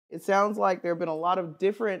It sounds like there have been a lot of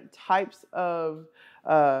different types of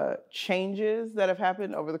changes that have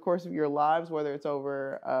happened over the course of your lives, whether it's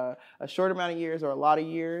over a short amount of years or a lot of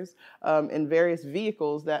years, in various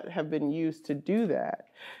vehicles that have been used to do that.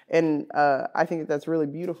 And I think that that's really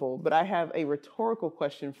beautiful. But I have a rhetorical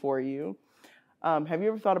question for you. Have you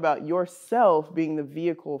ever thought about yourself being the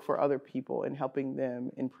vehicle for other people and helping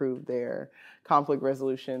them improve their conflict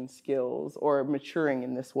resolution skills or maturing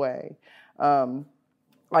in this way?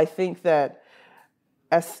 I think that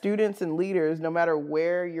as students and leaders, no matter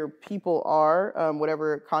where your people are,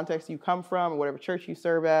 whatever context you come from, or whatever church you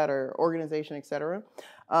serve at, or organization, etc.,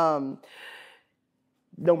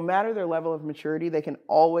 no matter their level of maturity, they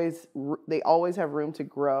always have room to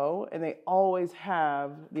grow, and they always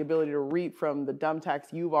have the ability to reap from the dumb tax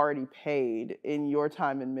you've already paid in your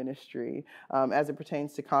time in ministry as it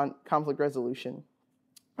pertains to conflict resolution.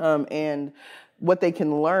 And what they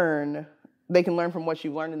can learn from what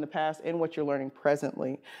you've learned in the past and what you're learning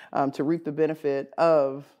presently to reap the benefit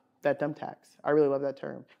of that dumb tax. I really love that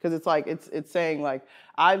term because it's saying like,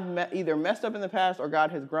 I've either messed up in the past or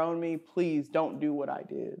God has grown me. Please don't do what I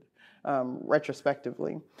did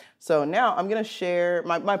retrospectively. So now I'm going to share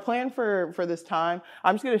my plan for this time.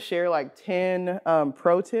 I'm just going to share like 10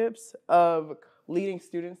 pro tips of leading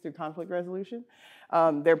students through conflict resolution.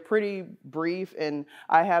 They're pretty brief, and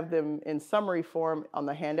I have them in summary form on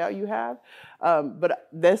the handout you have. But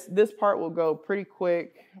this part will go pretty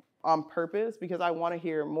quick on purpose because I want to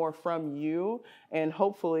hear more from you and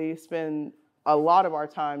hopefully spend a lot of our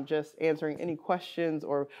time just answering any questions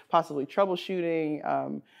or possibly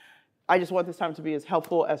troubleshooting. I just want this time to be as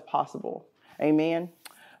helpful as possible. Amen?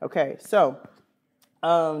 Okay, so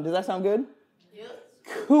does that sound good? Yes.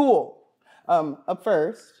 Cool. Up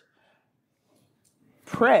first,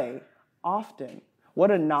 pray often.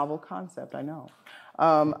 What a novel concept, I know.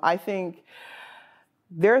 I think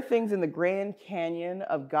there are things in the Grand Canyon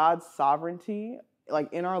of God's sovereignty,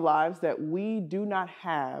 like in our lives, that we do not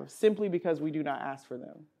have simply because we do not ask for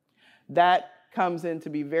them. That comes in to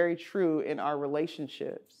be very true in our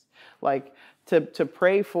relationships. Like to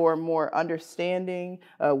pray for more understanding,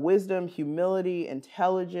 wisdom, humility,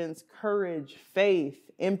 intelligence, courage, faith,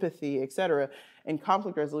 empathy, etc. In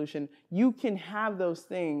conflict resolution, you can have those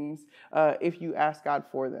things if you ask God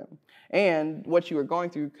for them. And what you are going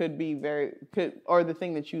through or the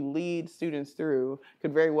thing that you lead students through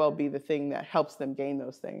could very well be the thing that helps them gain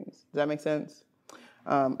those things. Does that make sense?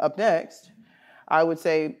 Up next, I would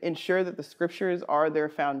say ensure that the scriptures are their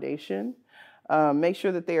foundation. Make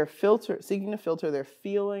sure that they are seeking to filter their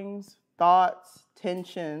feelings, thoughts,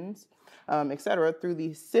 tensions, etc., through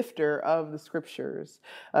the sifter of the scriptures.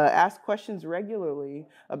 Ask questions regularly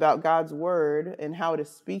about God's word and how it is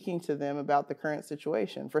speaking to them about the current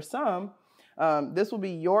situation. For some, this will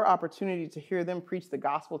be your opportunity to hear them preach the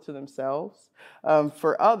gospel to themselves.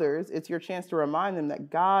 For others, it's your chance to remind them that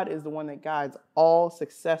God is the one that guides all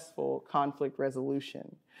successful conflict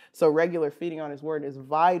resolution. So regular feeding on his word is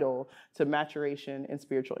vital to maturation and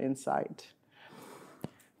spiritual insight.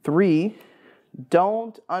 3,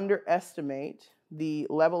 don't underestimate the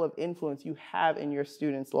level of influence you have in your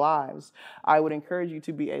students' lives. I would encourage you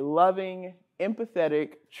to be a loving,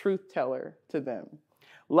 empathetic truth teller to them.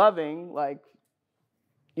 Loving, like,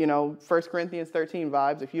 1 Corinthians 13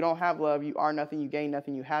 vibes. If you don't have love, you are nothing, you gain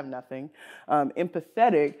nothing, you have nothing.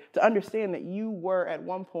 Empathetic, to understand that you were at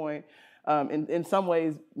one point, in some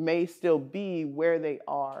ways, may still be where they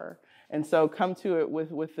are. And so come to it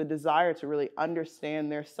with the desire to really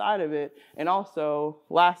understand their side of it. And also,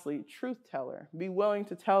 lastly, truth teller. Be willing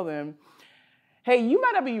to tell them, hey, you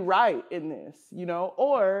might not be right in this,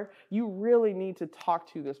 or you really need to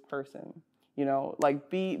talk to this person. Like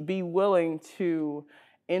be willing to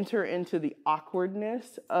enter into the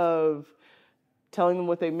awkwardness of telling them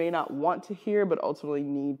what they may not want to hear, but ultimately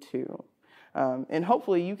need to. And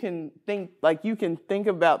hopefully you can think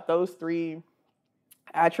about those 3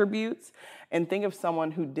 attributes and think of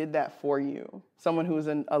someone who did that for you, someone who is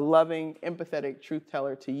a loving, empathetic truth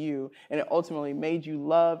teller to you, and it ultimately made you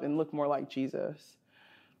love and look more like Jesus.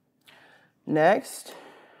 Next,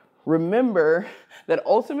 remember that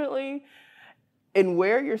ultimately, in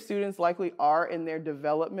where your students likely are in their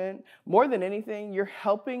development, more than anything, you're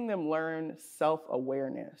helping them learn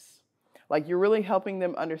self-awareness. Like you're really helping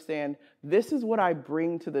them understand, this is what I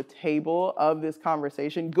bring to the table of this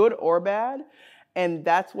conversation, good or bad. And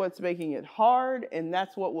that's what's making it hard, and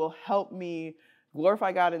that's what will help me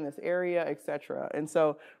glorify God in this area, etc. And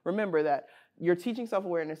so remember that you're teaching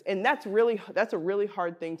self-awareness, and that's a really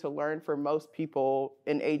hard thing to learn for most people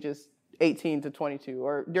in ages 18 to 22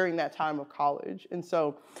 or during that time of college. And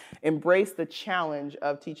so embrace the challenge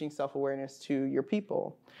of teaching self-awareness to your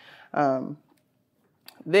people.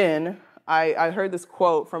 Then I heard this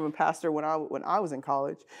quote from a pastor when I was in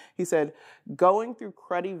college. He said, "Going through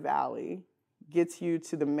Cruddy Valley gets you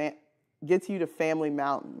to Family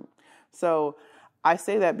Mountain." So I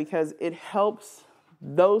say that because it helps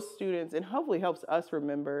those students and hopefully helps us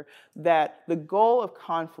remember that the goal of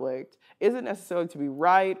conflict isn't necessarily to be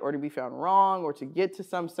right or to be found wrong or to get to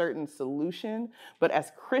some certain solution, but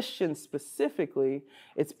as Christians specifically,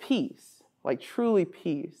 it's peace, like truly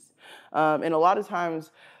peace. And a lot of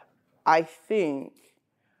times I think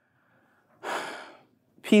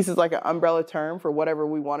peace is like an umbrella term for whatever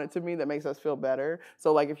we want it to mean that makes us feel better.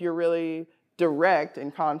 So like if you're really direct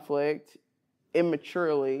in conflict,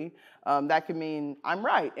 immaturely, that could mean I'm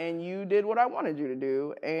right and you did what I wanted you to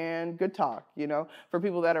do and good talk, For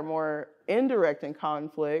people that are more indirect in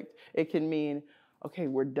conflict, it can mean, okay,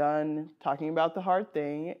 we're done talking about the hard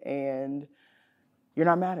thing and you're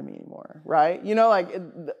not mad at me anymore, right?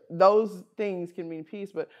 Those things can mean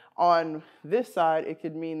peace, but on this side, it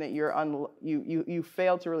could mean that you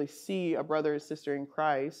fail to really see a brother or sister in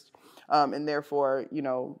Christ, and therefore,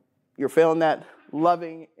 you're failing that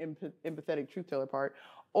loving, empathetic truth teller part.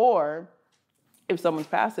 Or if someone's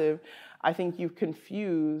passive, I think you've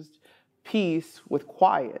confused peace with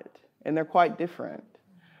quiet, and they're quite different.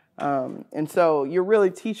 And so you're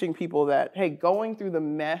really teaching people that, hey, going through the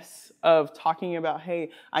mess of talking about,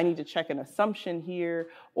 hey, I need to check an assumption here,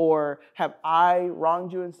 or have I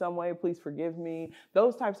wronged you in some way? Please forgive me.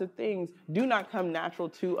 Those types of things do not come natural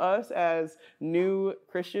to us as new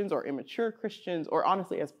Christians or immature Christians, or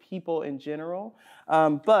honestly as people in general.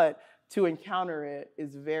 But to encounter it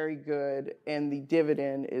is very good, and the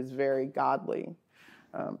dividend is very godly.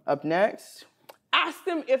 Up next, ask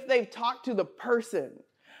them if they've talked to the person.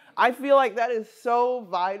 I feel like that is so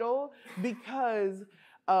vital because,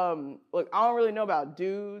 look, I don't really know about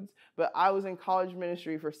dudes, but I was in college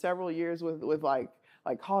ministry for several years with like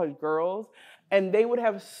college girls, and they would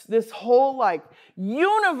have this whole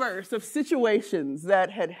universe of situations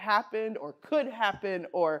that had happened or could happen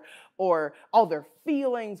or all their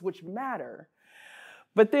feelings, which matter.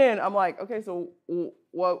 But then I'm like, okay, so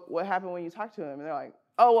what happened when you talked to them? And they're like,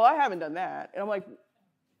 oh, well, I haven't done that. And I'm like,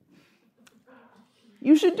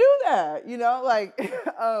 you should do that,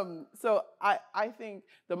 So I think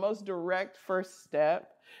the most direct first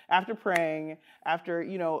step after praying, after,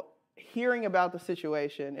 hearing about the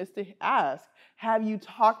situation is to ask, have you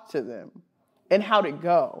talked to them? And how'd it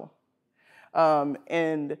go?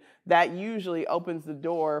 And that usually opens the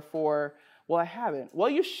door for, well, I haven't. Well,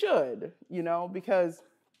 you should, because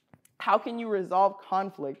how can you resolve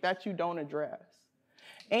conflict that you don't address?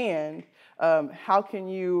 And how can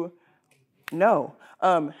you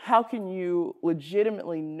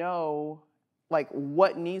legitimately know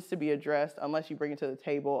what needs to be addressed unless you bring it to the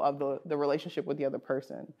table of the relationship with the other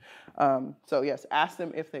person? So yes, ask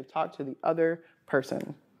them if they've talked to the other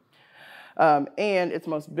person. And it's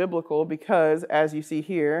most biblical because, as you see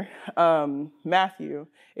here, Matthew,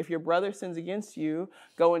 if your brother sins against you,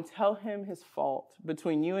 go and tell him his fault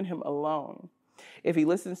between you and him alone. If he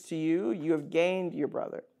listens to you, you have gained your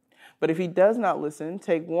brother. But if he does not listen,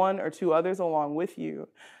 take one or two others along with you,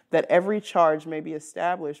 that every charge may be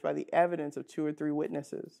established by the evidence of 2 or 3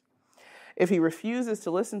 witnesses. If he refuses to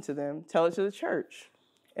listen to them, tell it to the church.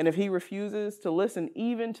 And if he refuses to listen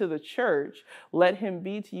even to the church, let him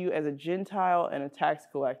be to you as a Gentile and a tax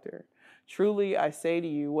collector. Truly, I say to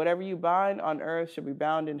you, whatever you bind on earth shall be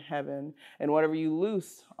bound in heaven, and whatever you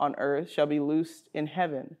loose on earth shall be loosed in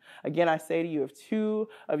heaven. Again, I say to you, if 2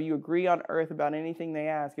 of you agree on earth about anything they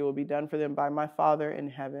ask, it will be done for them by my Father in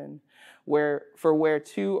heaven. Where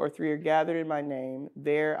 2 or 3 are gathered in my name,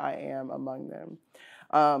 there I am among them.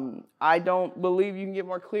 I don't believe you can get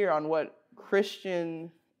more clear on what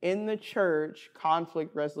Christian in the church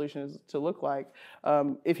conflict resolution is to look like.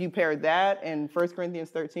 If you pair that and 1 Corinthians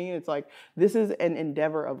 13, it's like, this is an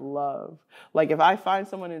endeavor of love. Like if I find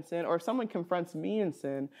someone in sin or if someone confronts me in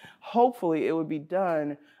sin, hopefully it would be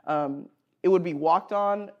done, it would be walked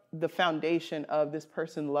on the foundation of this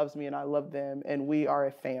person loves me and I love them and we are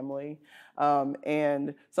a family.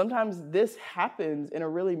 And sometimes this happens in a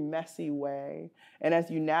really messy way. And as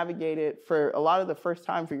you navigate it for a lot of the first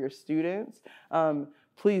time for your students,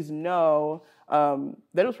 please know that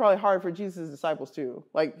it was probably hard for Jesus' disciples too.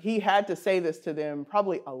 Like he had to say this to them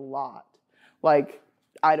probably a lot. Like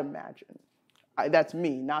I'd imagine. That's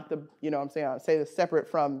me, not the, I'm saying, I say this separate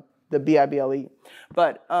from the Bible.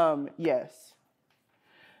 But yes.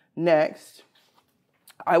 Next,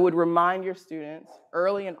 I would remind your students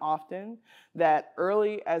early and often that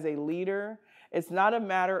early as a leader, it's not a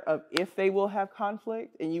matter of if they will have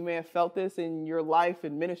conflict, and you may have felt this in your life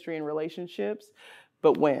and ministry and relationships,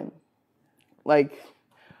 but when. Like,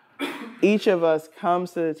 each of us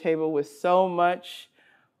comes to the table with so much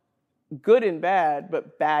good and bad,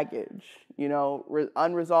 but baggage,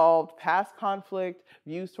 unresolved past conflict,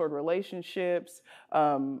 views toward relationships,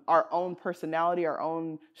 our own personality, our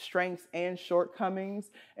own strengths and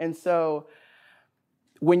shortcomings. And so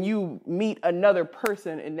when you meet another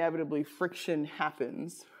person, inevitably friction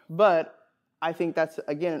happens. But I think that's,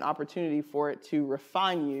 again, an opportunity for it to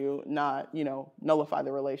refine you, not, nullify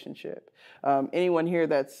the relationship. Anyone here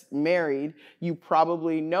that's married, you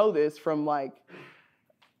probably know this from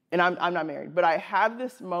and I'm not married, but I have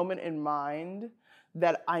this moment in mind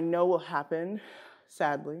that I know will happen,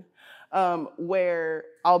 sadly, where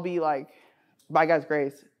I'll be like, by God's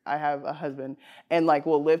grace, I have a husband, and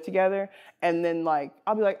we'll live together, and then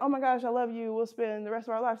I'll be like, oh my gosh, I love you, we'll spend the rest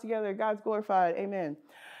of our lives together, God's glorified, amen.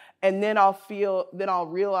 And then I'll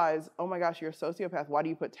realize, oh my gosh, you're a sociopath, why do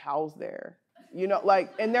you put towels there?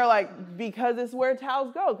 And they're like, because it's where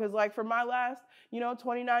towels go, because for my last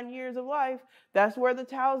 29 years of life, that's where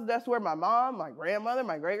my mom, my grandmother,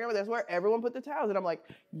 my great-grandmother, that's where everyone put the towels. And I'm like,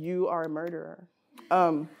 you are a murderer.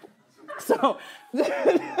 So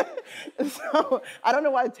I don't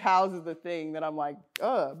know why towels is the thing that I'm like,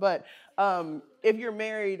 but if you're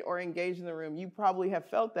married or engaged in the room, you probably have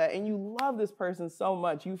felt that, and you love this person so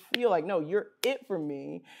much. You feel like, no, you're it for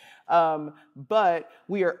me. But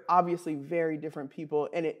we are obviously very different people,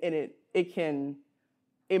 and it can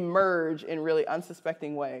emerge in really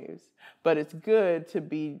unsuspecting ways. But it's good to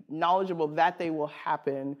be knowledgeable that they will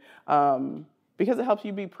happen, because it helps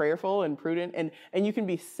you be prayerful and prudent, and you can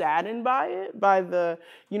be saddened by it, by the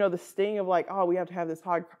the sting of we have to have this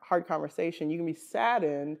hard conversation. You can be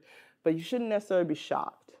saddened, but you shouldn't necessarily be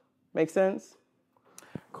shocked. Make sense?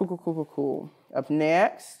 Cool. Up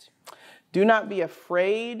next, do not be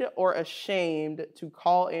afraid or ashamed to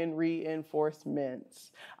call in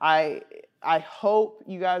reinforcements. I hope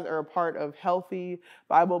you guys are a part of healthy,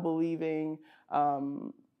 Bible-believing,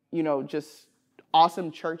 just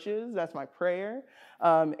awesome churches. That's my prayer.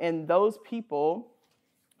 And those people,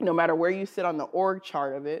 no matter where you sit on the org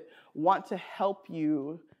chart of it, want to help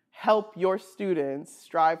your students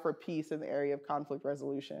strive for peace in the area of conflict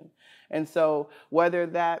resolution. And so whether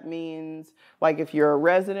that means, if you're a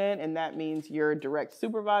resident and that means you're a direct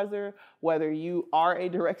supervisor, whether you are a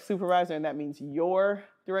direct supervisor and that means your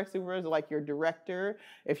direct supervisor, like your director,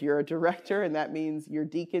 if you're a director and that means your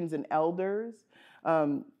deacons and elders,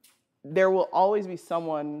 there will always be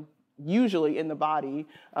someone, usually in the body,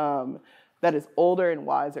 that is older and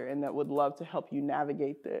wiser and that would love to help you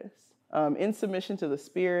navigate this. In submission to the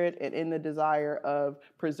Spirit and in the desire of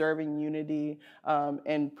preserving unity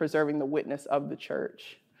and preserving the witness of the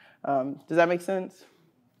church. Does that make sense?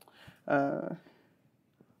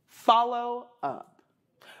 Follow up.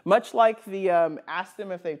 Much like the ask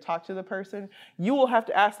them if they've talked to the person, you will have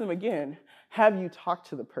to ask them again, have you talked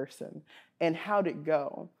to the person? And how'd it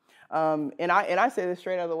go? And I say this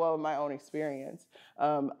straight out of the well of my own experience.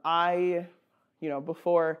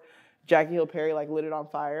 Before Jackie Hill Perry lit it on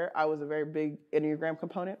fire, I was a very big Enneagram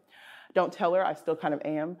component. Don't tell her, I still kind of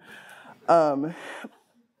am.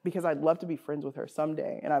 Because I'd love to be friends with her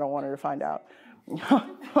someday, and I don't want her to find out.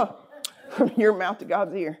 From your mouth to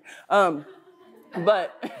God's ear.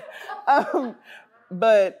 But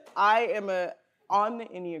I am on the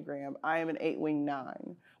Enneagram, I am an 8-wing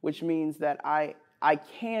 9, which means that I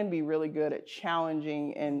can be really good at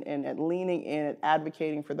challenging and at leaning in, at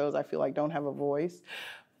advocating for those I feel like don't have a voice.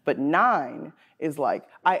 But 9 is I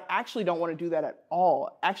actually don't want to do that at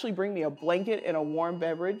all. Actually bring me a blanket and a warm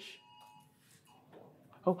beverage.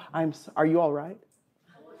 Oh, are you all right?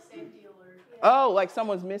 Safety alert. Oh,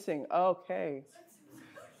 someone's missing. Okay.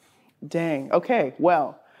 Dang. Okay.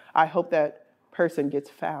 Well, I hope that person gets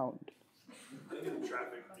found.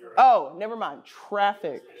 Oh, never mind.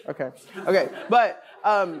 Traffic. Okay. But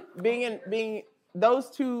being those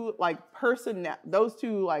two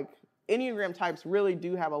Enneagram types really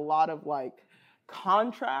do have a lot of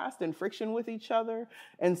contrast and friction with each other,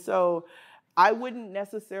 and so I wouldn't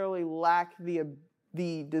necessarily lack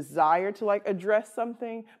the desire to address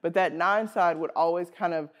something, but that 9 side would always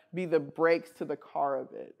kind of be the brakes to the car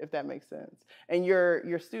of it, if that makes sense. And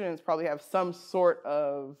your students probably have some sort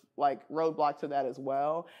of roadblock to that as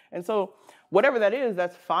well. And so whatever that is,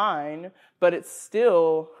 that's fine, but it's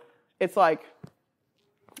still, it's I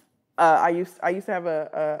used to have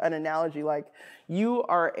an analogy you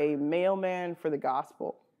are a mailman for the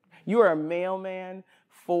gospel. You are a mailman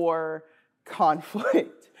for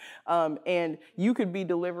conflict. And you could be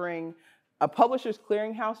delivering a publisher's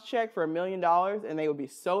clearinghouse check for $1 million and they would be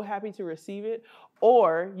so happy to receive it.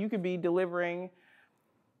 Or you could be delivering,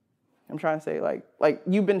 I'm trying to say like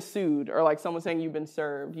you've been sued, or like someone saying you've been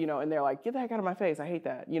served, and they're like, get the heck out of my face, I hate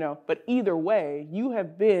that, But either way, you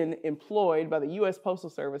have been employed by the U.S. Postal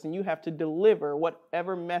Service and you have to deliver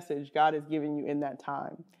whatever message God has given you in that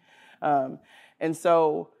time. And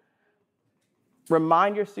so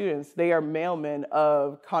remind your students they are mailmen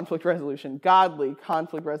of conflict resolution, godly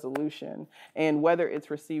conflict resolution. And whether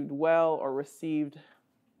it's received well or received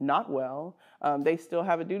not well, they still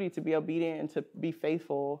have a duty to be obedient and to be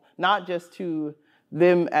faithful, not just to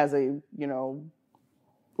them as a,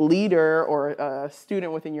 leader or a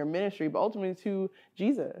student within your ministry, but ultimately to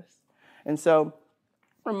Jesus. And so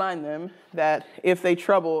remind them that if they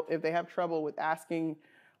have trouble with asking,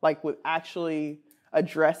 like with actually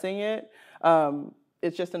addressing it,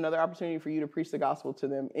 it's just another opportunity for you to preach the gospel to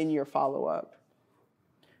them in your follow-up.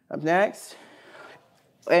 Up next,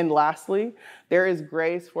 and lastly, there is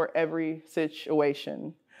grace for every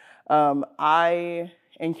situation. I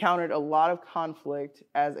encountered a lot of conflict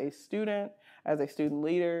as a student, as a student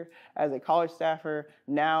leader, as a college staffer,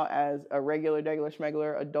 now as a regular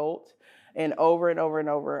schmegular adult. And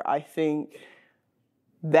over, I think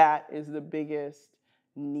that is the biggest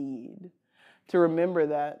need. To remember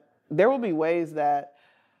that there will be ways that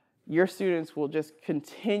your students will just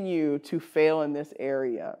continue to fail in this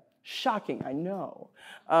area. Shocking, I know.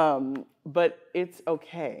 But it's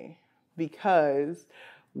okay because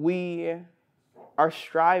we are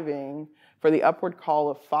striving for the upward call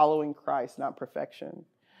of following Christ, not perfection.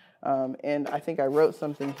 And I think I wrote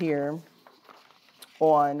something here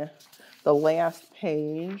on the last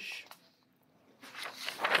page.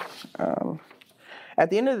 At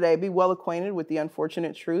the end of the day, be well acquainted with the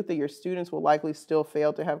unfortunate truth that your students will likely still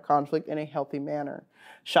fail to have conflict in a healthy manner.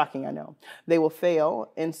 Shocking, I know. They will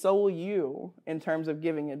fail, and so will you in terms of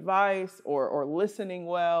giving advice or listening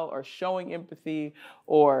well or showing empathy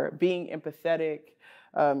or being empathetic.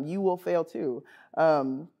 You will fail too.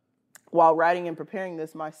 While writing and preparing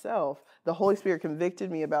this myself, the Holy Spirit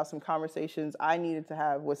convicted me about some conversations I needed to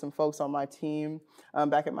have with some folks on my team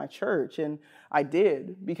back at my church. And I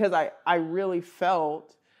did, because I really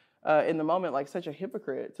felt in the moment like such a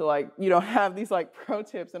hypocrite to have these pro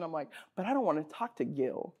tips. And I'm like, but I don't want to talk to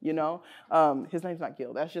Gil, His name's not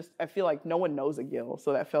Gil. That's just, I feel like no one knows a Gil.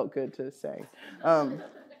 So that felt good to say.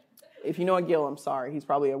 If you know a Gil, I'm sorry. He's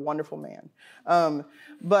probably a wonderful man.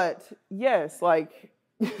 But yes,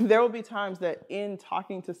 there will be times that in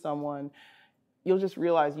talking to someone, you'll just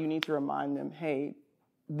realize you need to remind them, hey,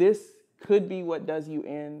 this could be what does you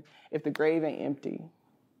in if the grave ain't empty,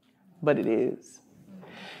 but it is.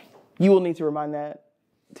 You will need to remind that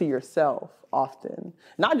to yourself often,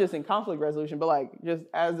 not just in conflict resolution, but just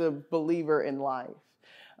as a believer in life.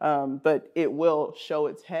 But it will show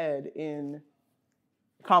its head in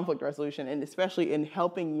conflict resolution, and especially in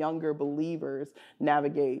helping younger believers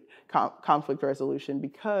navigate conflict resolution,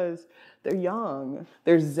 because they're young,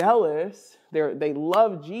 they're zealous, they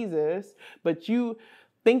love Jesus. But you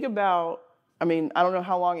think about, I don't know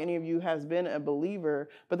how long any of you has been a believer,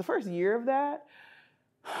 but the first year of that,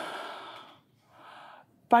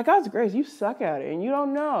 by God's grace, you suck at it and you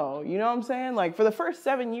don't know. You know what I'm saying? For the first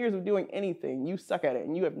 7 years of doing anything, you suck at it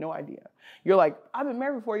and you have no idea. You're like, I've been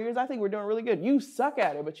married for 4 years. I think we're doing really good. You suck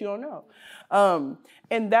at it, but you don't know.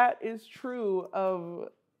 And that is true of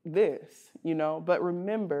this, But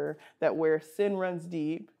remember that where sin runs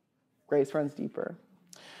deep, grace runs deeper.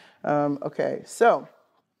 Okay, so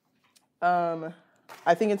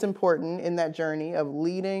I think it's important in that journey of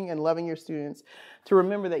leading and loving your students to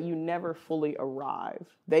remember that you never fully arrive.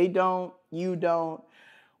 They don't, you don't.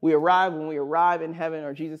 We arrive when we arrive in heaven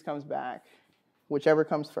or Jesus comes back, whichever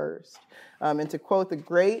comes first. And to quote the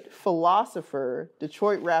great philosopher,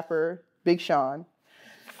 Detroit rapper, Big Sean,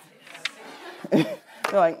 they're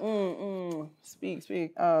like, speak.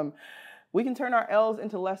 We can turn our L's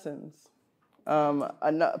into lessons.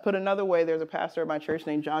 Put another way, there's a pastor at my church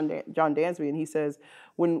named John Dansby, and he says,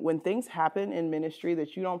 when things happen in ministry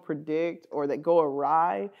that you don't predict or that go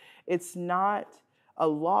awry, it's not a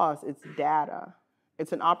loss, it's data.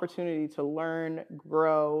 It's an opportunity to learn,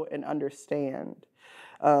 grow, and understand.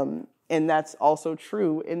 And that's also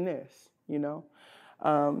true in this,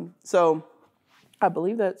 So I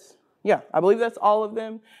believe that's all of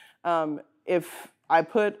them. If I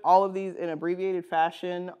put all of these in abbreviated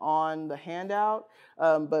fashion on the handout,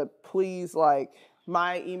 but please,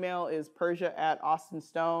 My email is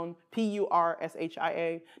Purshia@AustinStone,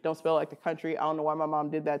 Purshia. Don't spell it like the country. I don't know why my mom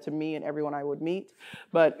did that to me and everyone I would meet,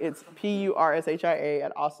 but it's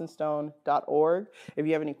Purshia@austinstone.org. If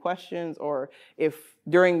you have any questions, or if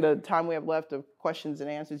during the time we have left of questions and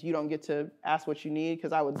answers, you don't get to ask what you need,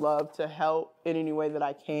 because I would love to help in any way that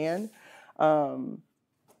I can.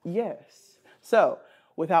 Yes. So,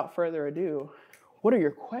 without further ado, what are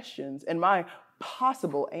your questions and my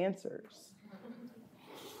possible answers?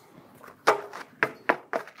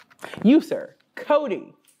 You, sir.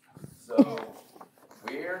 Cody. So,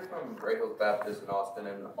 we're from Breakout Baptist in Austin,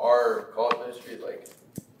 and our college ministry is, like,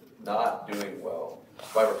 not doing well.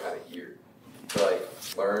 That's why we're kind of here. To, like,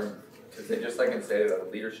 learn, because they just, like, instated a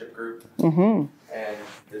leadership group. Mm-hmm. And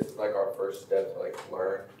this is, like, our first step to, like,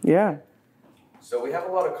 learn. Yeah. So we have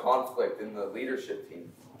a lot of conflict in the leadership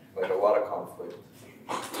team. Like, a lot of conflict.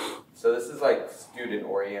 So this is, like,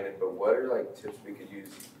 student-oriented, but what are, like, tips we could use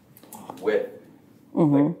with,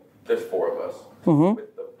 like, there's 4 of us.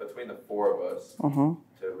 Between the 4 of us to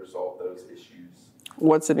resolve those issues.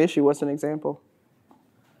 What's an issue? What's an example?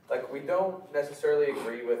 Like, we don't necessarily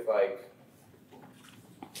agree with, like,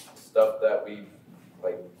 stuff that we,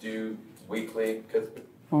 like, do weekly, because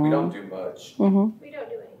we don't do much. We don't do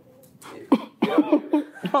anything.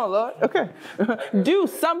 Oh, Lord. Okay. Do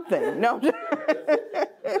something. No. There's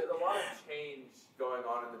a lot of change going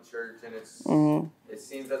on in the church, and it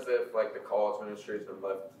seems as if, like, the college ministry has been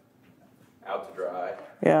left out to dry.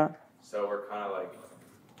 Yeah. So we're kind of, like,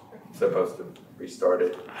 supposed to restart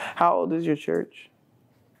it. How old is your church?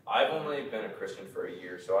 I've only been a Christian for a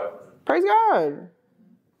year, so I've... Praise God.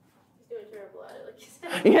 He's doing terrible at it, like you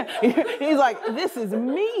said. Yeah, he's like, this is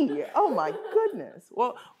me. Oh my goodness.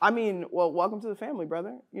 Well, I mean, welcome to the family,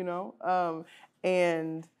 brother. You know,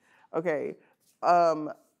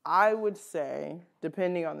 I would say,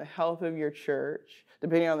 depending on the health of your church,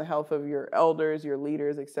 depending on the health of your elders, your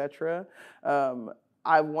leaders, etc.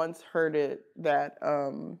 I once heard it that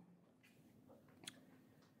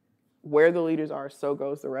where the leaders are, so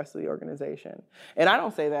goes the rest of the organization. And I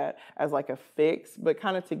don't say that as like a fix, but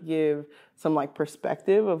kind of to give some like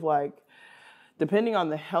perspective of like, depending on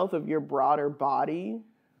the health of your broader body,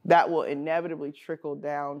 that will inevitably trickle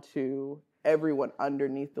down to everyone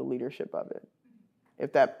underneath the leadership of it,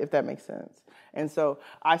 if that makes sense. And so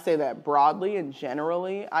I say that broadly and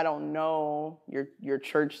generally. I don't know your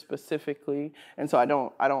church specifically, and so I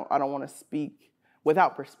don't want to speak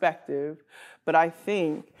without perspective. But I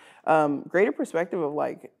think greater perspective of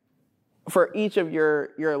like, for each of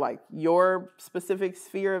your specific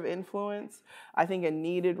sphere of influence, I think a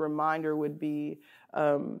needed reminder would be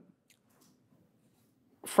from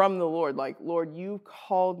the Lord, like, Lord, you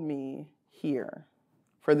called me here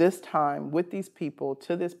for this time with these people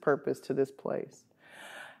to this purpose, to this place.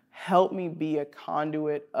 Help me be a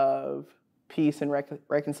conduit of peace and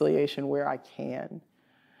reconciliation where I can.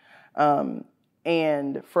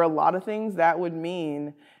 And for a lot of things, that would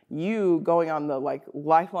mean you going on the like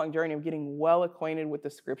lifelong journey of getting well acquainted with the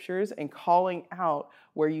scriptures and calling out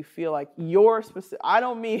where you feel like your specific. I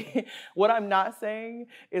don't mean, what I'm not saying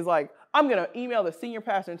is like, I'm going to email the senior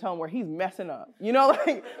pastor and tell him where he's messing up. You know,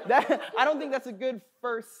 like that. I don't think that's a good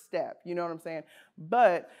first step. You know what I'm saying?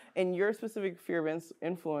 But in your specific sphere of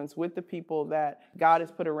influence with the people that God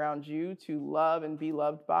has put around you to love and be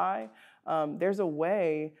loved by, there's a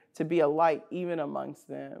way to be a light even amongst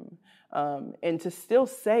them, and to still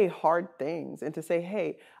say hard things and to say,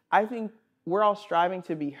 hey, I think we're all striving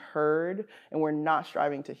to be heard and we're not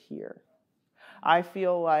striving to hear. I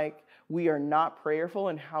feel like we are not prayerful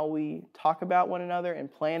in how we talk about one another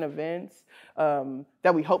and plan events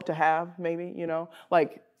that we hope to have, maybe, you know.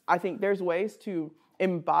 Like, I think there's ways to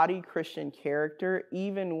embody Christian character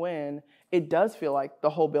even when it does feel like the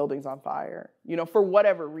whole building's on fire, you know, for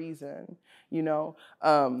whatever reason, you know.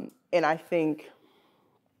 And I think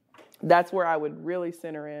that's where I would really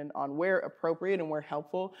center in on where appropriate and where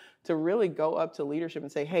helpful to really go up to leadership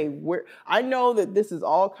and say, hey, I know that this is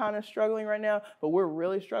all kind of struggling right now, but we're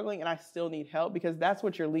really struggling and I still need help, because that's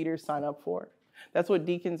what your leaders sign up for. That's what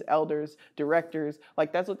deacons, elders, directors,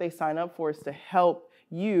 like that's what they sign up for, is to help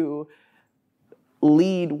you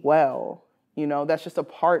lead well. You know, that's just a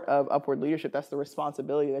part of upward leadership. That's the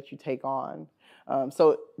responsibility that you take on.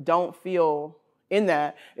 So don't feel in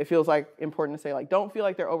that, it feels like important to say, like, don't feel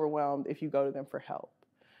like they're overwhelmed if you go to them for help.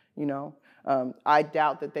 You know, I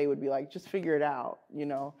doubt that they would be like, just figure it out. You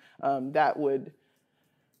know, that would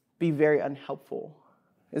be very unhelpful.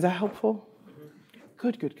 Is that helpful? Mm-hmm.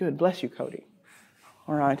 Good. Bless you, Cody.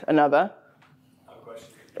 All right. Another? I have a question.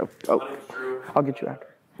 My name's Drew. I'll get you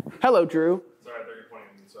after. Hello, Drew. Sorry, I thought you were pointing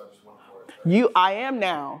at me, so I just went for it. I am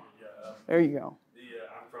now. Yeah. There you go.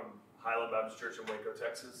 Highland Baptist Church in Waco,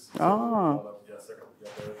 Texas. So Oh. yes, they're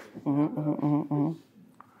there. Mm-hmm.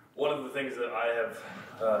 One of the things that I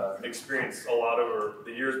have experienced a lot over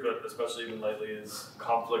the years, but especially even lately, is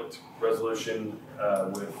conflict resolution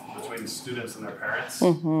between students and their parents.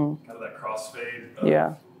 Mm-hmm. Kind of that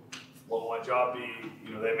crossfade. What will my job be?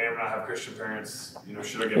 They may or may not have Christian parents.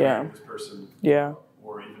 Should I get married with this person? Yeah.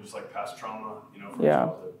 Or even just like past trauma, from Yeah.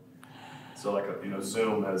 childhood. So like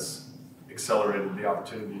Zoom has accelerated the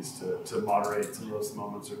opportunities to moderate some of those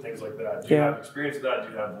moments or things like that. Do you have experience with that?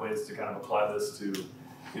 Do you have ways to kind of apply this to,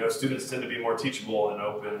 students tend to be more teachable and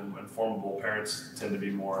open and formable. Parents tend to be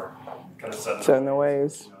more kind of set in their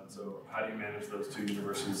ways. So how do you manage those two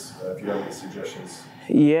universes, if you have any suggestions?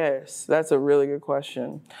 Yes, that's a really good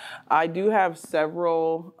question. I do have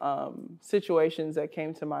several situations that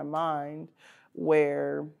came to my mind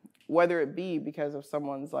where, whether it be because of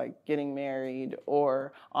someone's like getting married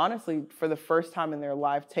or honestly for the first time in their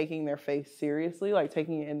life taking their faith seriously, like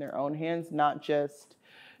taking it in their own hands, not just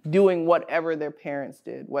doing whatever their parents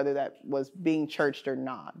did, whether that was being churched or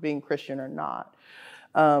not, being Christian or not.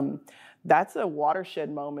 That's a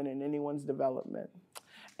watershed moment in anyone's development.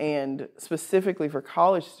 And specifically for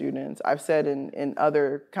college students, I've said in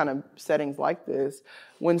other kind of settings like this,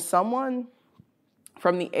 when someone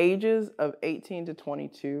from the ages of 18 to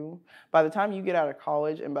 22, by the time you get out of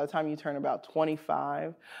college and by the time you turn about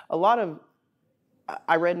 25,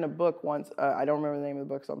 I read in a book once, I don't remember the name of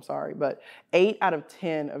the book, so I'm sorry, but 8 out of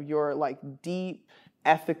 10 of your like deep,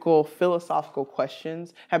 ethical, philosophical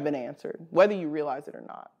questions have been answered, whether you realize it or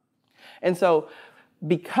not. And so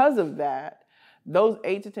because of that, those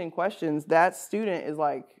 8 to 10 questions, that student is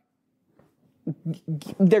like,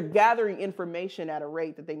 they're gathering information at a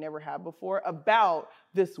rate that they never have before about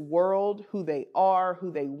this world, who they are,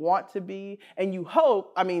 who they want to be. And you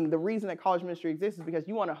hope, the reason that college ministry exists is because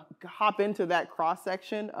you want to hop into that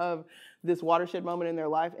cross-section of this watershed moment in their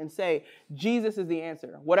life and say, Jesus is the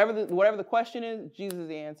answer. Whatever the question is, Jesus is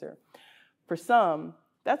the answer. For some,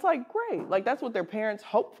 that's like great. Like that's what their parents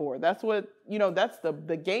hope for. That's what, that's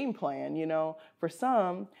the game plan, For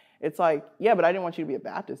some, it's like, yeah, but I didn't want you to be a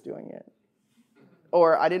Baptist doing it.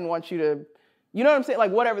 Or I didn't want you to, you know what I'm saying?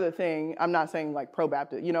 Like whatever the thing, I'm not saying like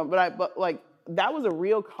pro-Baptist, but like that was a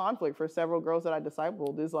real conflict for several girls that I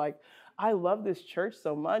discipled is like, I love this church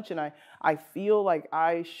so much and I feel like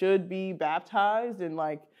I should be baptized and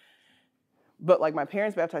like, but like my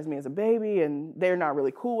parents baptized me as a baby and they're not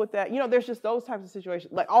really cool with that. There's just those types of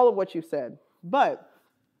situations, like all of what you said. But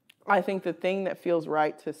I think the thing that feels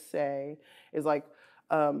right to say is like,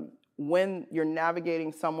 when you're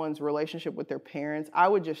navigating someone's relationship with their parents, I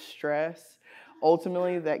would just stress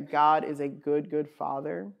ultimately that God is a good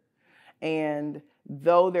father. And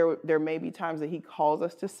though there may be times that he calls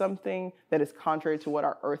us to something that is contrary to what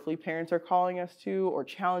our earthly parents are calling us to or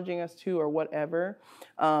challenging us to or whatever,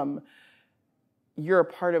 you're a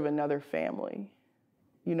part of another family,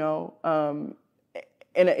 And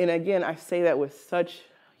again, I say that with such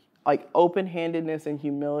like open-handedness and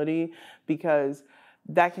humility because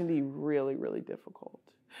that can be really, really difficult.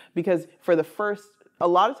 Because a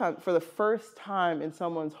lot of times, for the first time in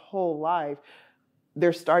someone's whole life,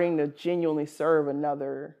 they're starting to genuinely serve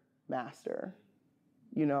another master.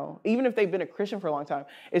 Even if they've been a Christian for a long time,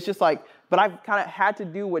 it's just like, but I've kind of had to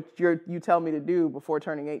do what you tell me to do before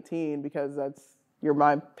turning 18 because you're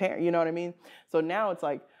my parent, you know what I mean? So now it's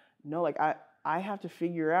like, no, like I have to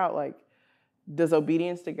figure out like, does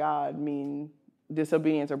obedience to God mean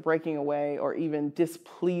disobedience or breaking away or even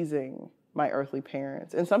displeasing my earthly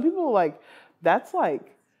parents? And some people like, that's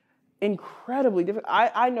like incredibly difficult.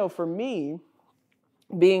 I know for me,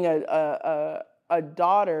 being a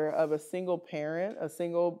daughter of a single parent, a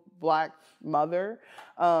single Black mother,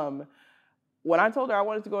 when I told her I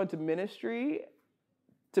wanted to go into ministry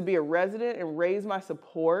to be a resident and raise my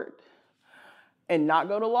support and not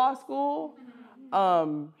go to law school,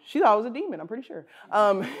 she thought I was a demon, I'm pretty sure.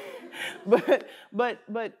 But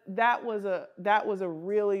that was a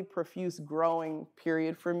really profuse growing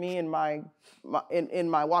period for me in my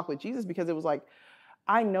walk with Jesus, because it was like,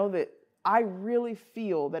 I know that I really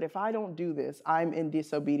feel that if I don't do this, I'm in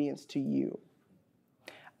disobedience to you.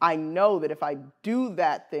 I know that if I do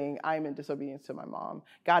that thing, I'm in disobedience to my mom.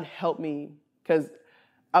 God help me, because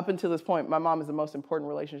up until this point, my mom is the most important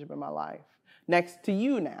relationship in my life, next to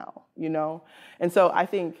you now, And so I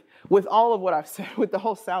think with all of what I've said, with the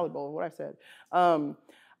whole salad bowl of what I've said,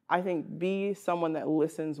 I think be someone that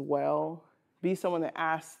listens well, be someone that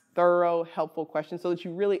asks thorough, helpful questions so that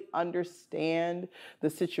you really understand the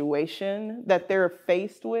situation that they're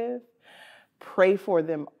faced with. Pray for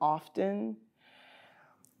them often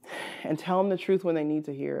and tell them the truth when they need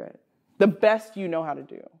to hear it. The best you know how to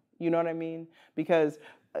do. You know what I mean? Because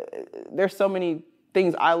there's so many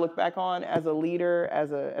things I look back on as a leader,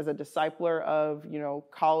 as a discipler of,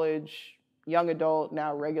 college, young adult,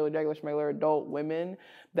 now regular adult women,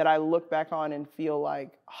 that I look back on and feel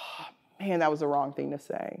like, oh, man, that was the wrong thing to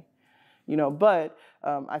say. But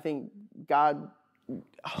I think God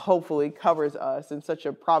hopefully covers us in such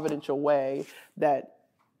a providential way that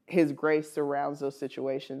his grace surrounds those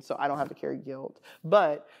situations, so I don't have to carry guilt.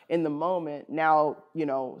 But in the moment, now,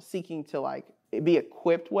 seeking to be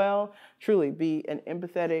equipped well, truly be an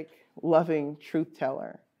empathetic, loving truth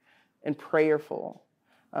teller and prayerful.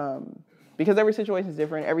 Because every situation is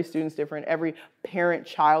different, every student's different, every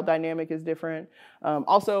parent-child dynamic is different.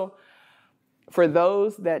 Also, for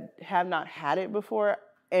those that have not had it before,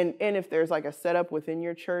 and if there's a setup within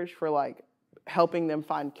your church for helping them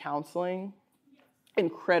find counseling,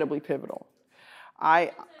 incredibly pivotal. To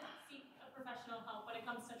seek a professional help when it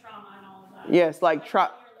comes to trauma and all of that. Yes,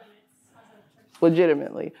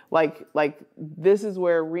 legitimately. This is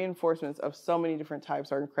where reinforcements of so many different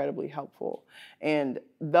types are incredibly helpful. And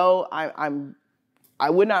though I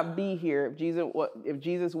would not be here if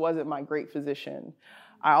Jesus wasn't my great physician,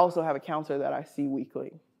 I also have a counselor that I see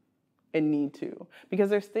weekly and need to, because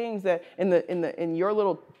there's things that in your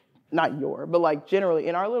little, not your, but generally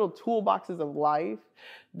in our little toolboxes of life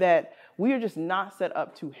that we are just not set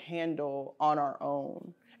up to handle on our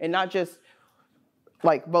own, and not just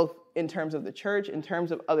both in terms of the church, in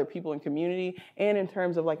terms of other people in community, and in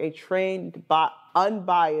terms of a trained,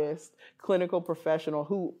 unbiased clinical professional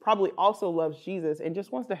who probably also loves Jesus and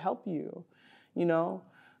just wants to help you,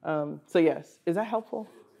 So yes, is that helpful?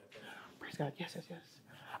 Praise God. Yes.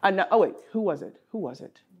 I know. Oh wait, who was it?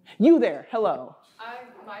 You there? Hello. I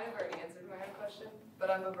might have already answered my own question, but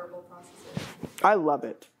I'm a verbal processor. I love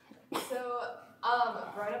it. So,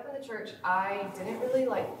 growing up in the church, I didn't really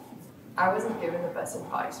I wasn't given the best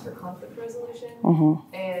advice for conflict resolution.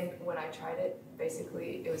 Mm-hmm. And when I tried it,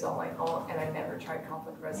 basically it was all my fault, and I never tried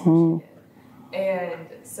conflict resolution again.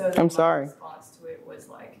 And so my response to it was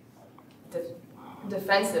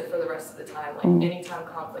defensive for the rest of the time. Anytime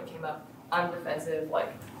conflict came up, I'm defensive.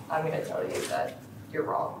 I'm going to tell you that you're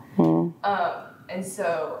wrong. Mm-hmm. And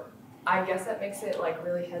so I guess that makes it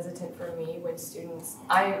really hesitant for me when students,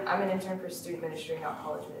 I'm an intern for student ministry, not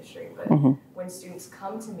college ministry, but when students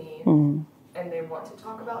come to me and they want to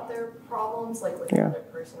talk about their problems with another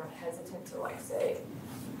person, I'm hesitant to say,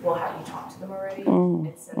 well, have you talked to them already?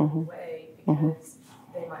 And send them away because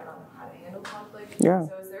they might not know how to handle conflict. Yeah.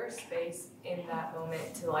 So is there a space in that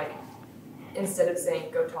moment to instead of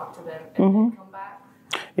saying go talk to them and then come back,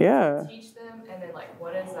 teach them, and then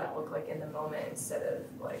what does that look like in the moment instead of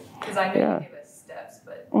because I know you give us steps,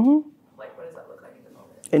 but what does that look like in the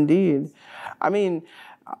moment? Indeed. I mean,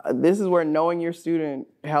 this is where knowing your student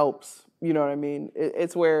helps. You know what I mean?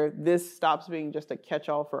 It's where this stops being just a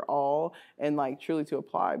catch-all for all and truly to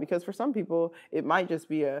apply. Because for some people, it might just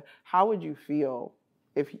be how would you feel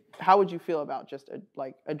about just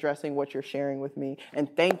addressing what you're sharing with me,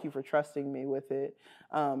 and thank you for trusting me with it.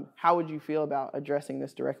 How would you feel about addressing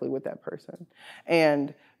this directly with that person?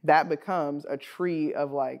 And that becomes a tree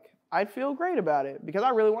of I'd feel great about it because I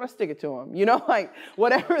really want to stick it to them,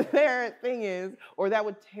 whatever their thing is, or that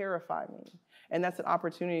would terrify me. And that's an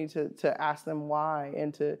opportunity to ask them why,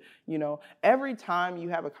 and to, every time you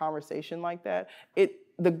have a conversation like that,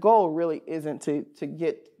 the goal really isn't to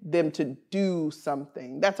get them to do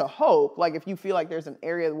something. That's a hope. If you feel there's an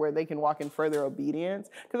area where they can walk in further obedience,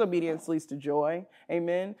 because obedience leads to joy.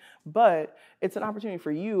 Amen. But it's an opportunity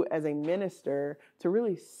for you as a minister to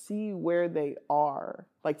really see where they are,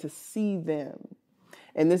 to see them.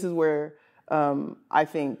 And this is where I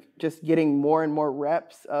think just getting more and more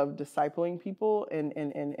reps of discipling people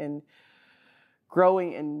and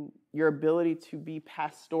growing in your ability to be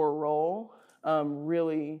pastoral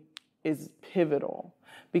really is pivotal.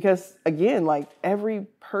 Because again, every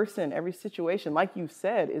person, every situation, like you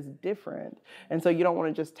said, is different. And so you don't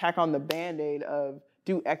want to just tack on the Band-Aid of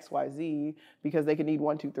do X, Y, Z because they can need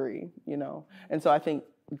 1, 2, 3, And so I think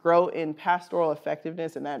grow in pastoral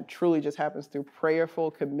effectiveness, and that truly just happens through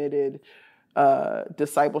prayerful, committed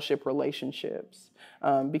discipleship relationships.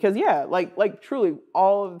 Because truly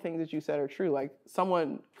all of the things that you said are true.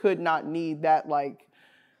 Someone could not need that,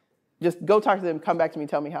 just go talk to them, come back to me,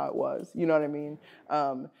 tell me how it was. You know what I mean?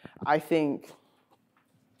 I think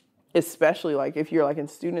especially if you're in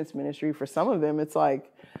students ministry, for some of them, it's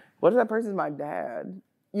what if that person's my dad?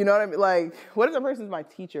 You know what I mean? What if that person's my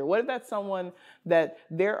teacher? What if that's someone that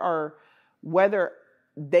whether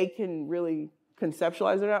they can really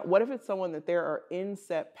conceptualize it or not, what if it's someone that there are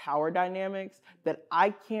inset power dynamics that I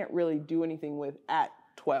can't really do anything with at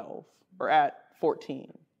 12 or at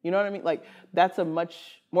 14? You know what I mean? Like, that's a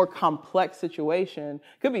much more complex situation.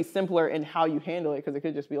 Could be simpler in how you handle it, because it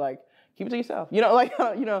could just be like, keep it to yourself.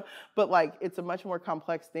 But like, it's a much more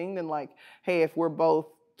complex thing than like, hey, if we're both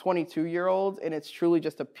 22-year-olds and it's truly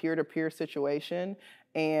just a peer-to-peer situation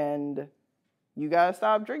and you gotta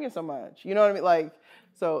stop drinking so much. You know what I mean? Like,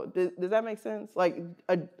 so does that make sense? Like,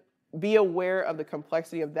 be aware of the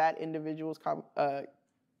complexity of that individual's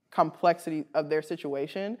complexity of their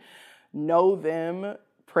situation. Know them,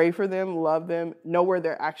 pray for them, love them, know where they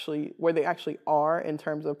actually are in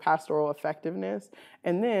terms of pastoral effectiveness,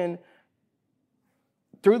 and then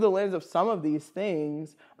through the lens of some of these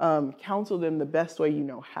things, counsel them the best way you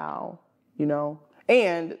know how,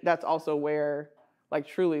 And that's also where, like,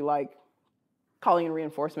 truly, like, calling in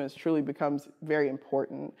reinforcements truly becomes very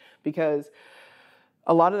important, because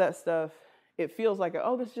a lot of that stuff, it feels like,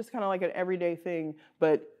 this is just kind of like an everyday thing,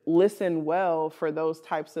 but listen well for those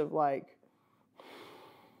types of, like,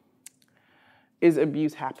 is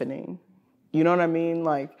abuse happening? You know what I mean?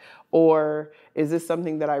 Like, or is this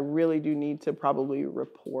something that I really do need to probably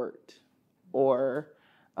report? Or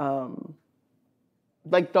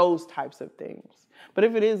like those types of things. But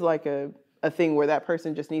if it is like a thing where that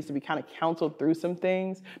person just needs to be kind of counseled through some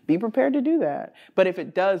things, be prepared to do that. But if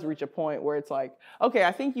it does reach a point where it's like, okay,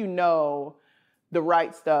 I think you know the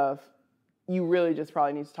right stuff, you really just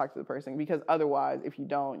probably need to talk to the person, because otherwise, if you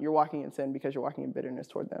don't, you're walking in sin because you're walking in bitterness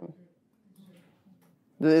toward them.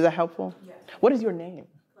 Is that helpful? Yes. What is your name?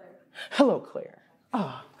 Claire. Hello, Claire.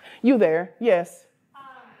 Ah, you there? Yes.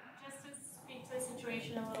 Just to speak to the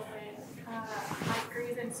situation a little bit, my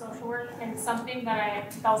degrees in social work, and something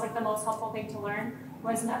that was like the most helpful thing to learn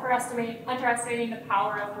was never underestimating the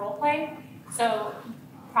power of role play. So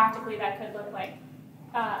practically that could look like,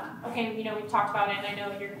 okay, we've talked about it, and I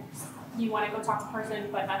know you want to go talk to a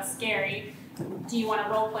person, but that's scary. Do you want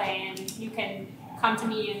to role play? And you can come to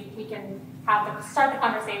me and we can start the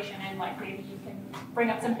conversation, and like maybe you can bring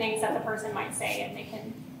up some things that the person might say, and they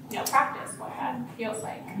can practice what that feels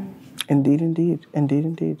like.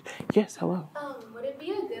 Indeed. Yes, hello. Would it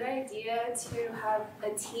be a good idea to have a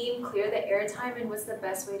team clear the airtime, and what's the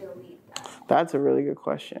best way to lead that? That's a really good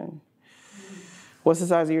question. What's the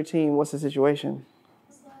size of your team? What's the situation?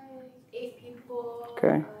 It's like 8 people.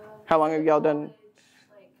 Okay. How long have y'all done?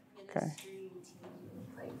 Like ministry team,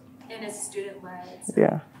 like, and it's student-led. So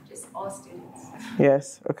Yeah. Just all students.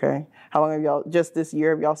 Yes. Okay. How long have y'all? Just this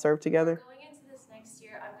year have y'all served together? Going into this next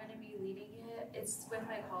year, I'm going to be leading it. It's with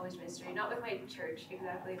my college ministry, not with my church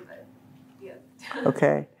exactly, but yeah.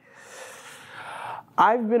 Okay.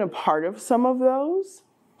 I've been a part of some of those.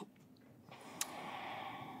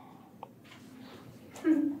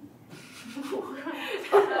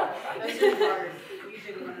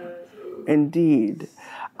 Indeed.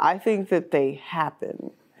 I think that they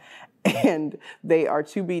happen, and they are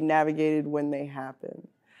to be navigated when they happen.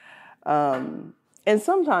 And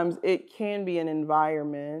sometimes it can be an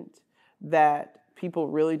environment that people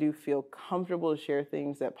really do feel comfortable to share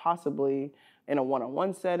things that possibly in a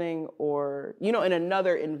one-on-one setting or, in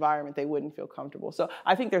another environment they wouldn't feel comfortable. So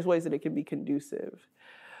I think there's ways that it can be conducive.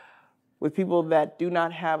 With people that do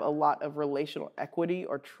not have a lot of relational equity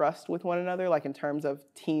or trust with one another, like in terms of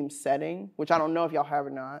team setting, which I don't know if y'all have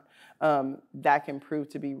or not, that can prove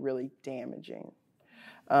to be really damaging.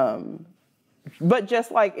 But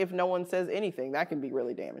just like if no one says anything, that can be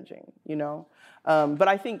really damaging, But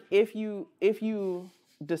I think if you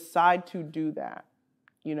decide to do that,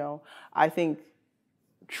 I think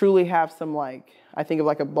truly have some, like, I think of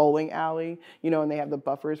like a bowling alley, and they have the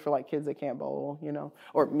buffers for like kids that can't bowl,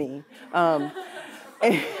 or me. And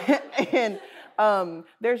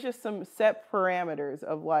there's just some set parameters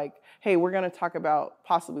of like, hey, we're going to talk about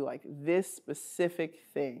possibly like this specific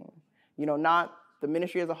thing, not the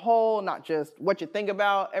ministry as a whole, not just what you think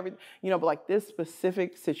about everything, but like this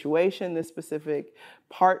specific situation, this specific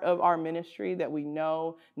part of our ministry that we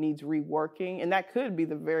know needs reworking. And that could be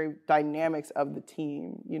the very dynamics of the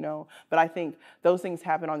team, But I think those things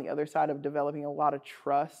happen on the other side of developing a lot of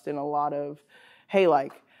trust and a lot of, hey,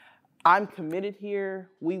 like, I'm committed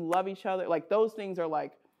here. We love each other. Like, those things are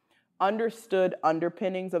like understood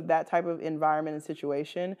underpinnings of that type of environment and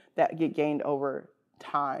situation that get gained over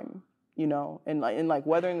time. And like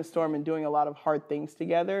weathering the storm and doing a lot of hard things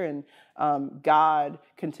together, and God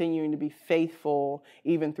continuing to be faithful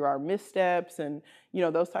even through our missteps and,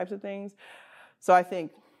 those types of things. So I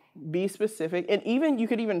think be specific, and even you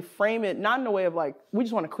could even frame it not in a way of like, we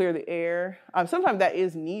just want to clear the air. Sometimes that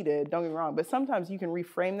is needed, don't get me wrong, but sometimes you can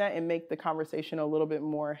reframe that and make the conversation a little bit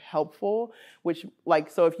more helpful, which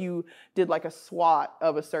like, so if you did like a SWOT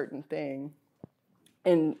of a certain thing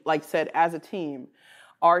and like said, as a team,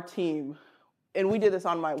 our team and we did this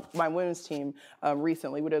on my women's team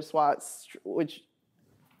recently. We did a SWOT, which,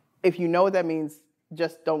 if you know what that means,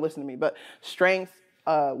 just don't listen to me. But strengths,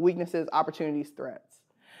 weaknesses, opportunities, threats.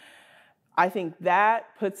 I think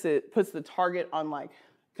that puts the target on like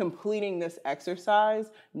completing this exercise,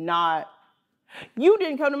 not you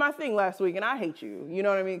didn't come to my thing last week and I hate you. You know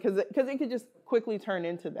what I mean? Because it could just quickly turn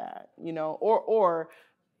into that, you know, or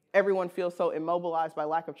everyone feels so immobilized by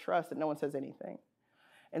lack of trust that no one says anything.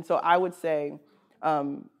 And so I would say,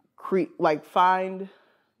 find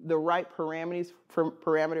the right parameters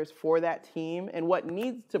for that team and what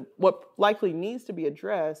likely needs to be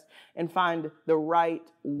addressed, and find the right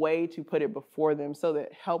way to put it before them so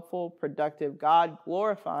that helpful, productive,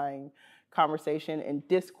 God-glorifying conversation and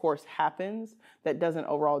discourse happens that doesn't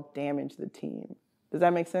overall damage the team. Does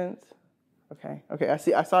that make sense? Okay.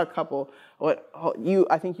 I saw a couple.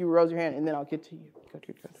 I think you rose your hand, and then I'll get to you. Go.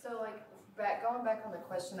 So going back on the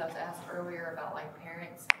question that was asked earlier about like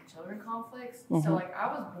parents and children conflicts. Mm-hmm. So like I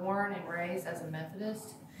was born and raised as a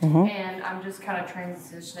Methodist, Mm-hmm. and I'm just kind of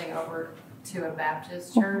transitioning over to a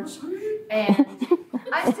Baptist church, and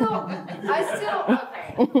I still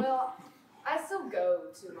go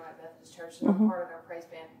to my Methodist church and I'm part of their praise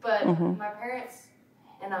band. But my parents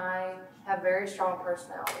and I have very strong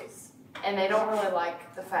personalities, and they don't really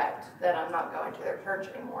like the fact that I'm not going to their church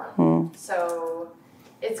anymore. So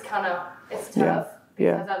it's tough because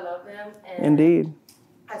I love them, and Indeed.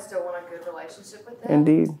 I still want a good relationship with them.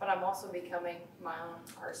 Indeed. But I'm also becoming my own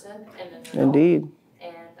person and an adult. Indeed.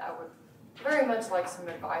 And I would very much like some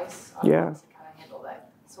advice on how to kind of handle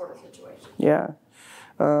that sort of situation. Yeah.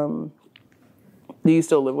 Do you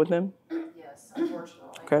still live with them? Yes,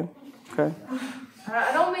 unfortunately. Okay.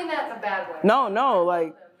 I don't mean that in a bad way. No,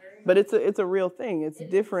 like, but it's a real thing. It's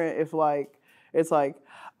different if it's like,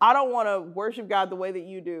 I don't want to worship God the way that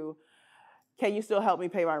you do. Can you still help me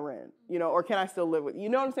pay my rent? You know, or can I still live with you? You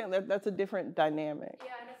know what I'm saying? That's a different dynamic.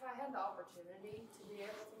 Yeah, and if I had the opportunity to be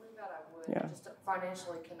able to live that, I would. Yeah. I just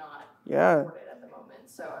financially cannot Yeah. afford it at the moment.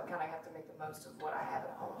 So I kind of have to make the most of what I have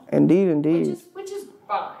at home. Indeed. Which is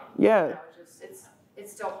fine. Yeah. You know,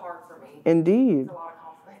 it's still hard for me. Indeed. There's a lot of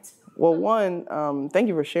conflict. Well, one, thank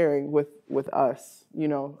you for sharing with us, you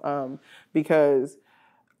know, because,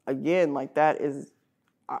 again, like that is,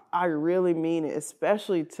 I really mean it,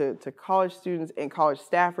 especially to college students and college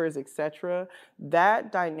staffers, et cetera.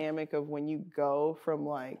 That dynamic of when you go from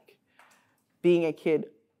like being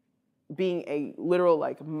a literal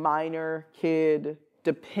like minor kid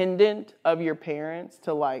dependent of your parents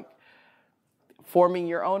to like forming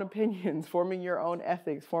your own opinions, forming your own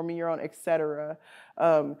ethics, forming your own et cetera.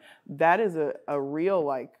 That is a real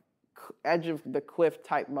like edge of the cliff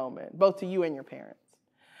type moment, both to you and your parents.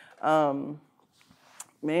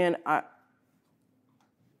 Man,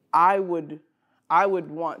 I would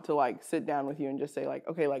want to like sit down with you and just say like,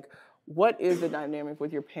 okay, like what is the dynamic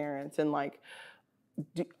with your parents, and like,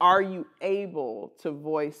 are you able to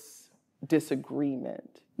voice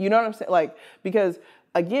disagreement? You know what I'm saying? Like, because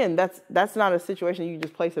again, that's not a situation you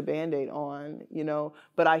just place a Band-Aid on, you know.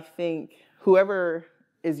 But I think whoever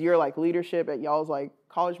is your like leadership at y'all's like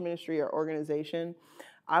college ministry or organization,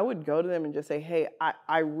 I would go to them and just say, hey,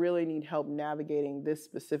 I really need help navigating this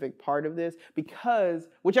specific part of this, because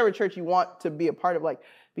whichever church you want to be a part of, like,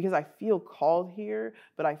 because I feel called here,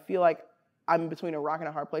 but I feel like I'm between a rock and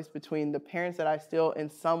a hard place between the parents that I still in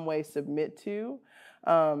some way submit to,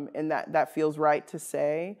 and that feels right to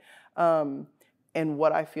say, and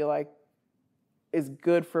what I feel like is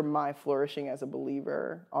good for my flourishing as a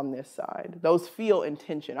believer on this side. Those feel in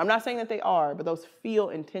tension. I'm not saying that they are, but those feel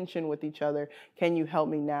in tension with each other. Can you help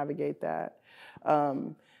me navigate that?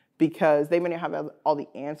 Because they may not have all the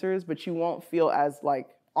answers, but you won't feel as like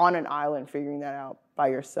on an island figuring that out by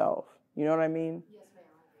yourself. You know what I mean? Yes, ma'am.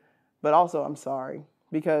 But also, I'm sorry,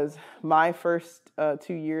 because my first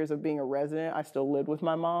 2 years of being a resident, I still lived with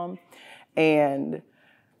my mom, and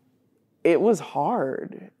it was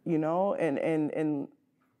hard, you know, and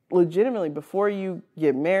legitimately, before you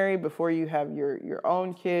get married, before you have your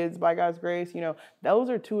own kids, by God's grace, you know,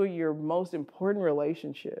 those are two of your most important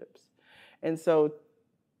relationships. And so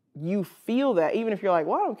you feel that, even if you're like,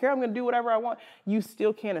 well, I don't care, I'm going to do whatever I want, you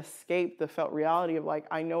still can't escape the felt reality of like,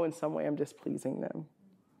 I know in some way I'm displeasing them,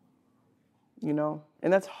 you know,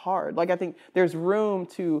 and that's hard. Like, I think there's room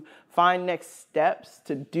to find next steps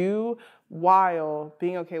to do while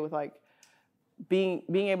being okay with like, being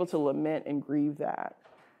able to lament and grieve that,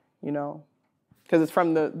 you know, because it's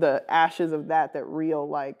from the ashes of that real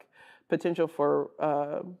like potential for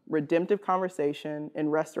redemptive conversation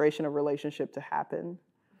and restoration of relationship to happen.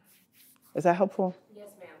 Is that helpful? Yes,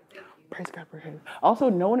 ma'am. Thank you. Praise God for him. Also,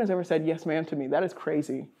 no one has ever said yes, ma'am to me. That is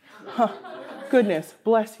crazy. Huh. goodness,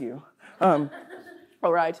 bless you. All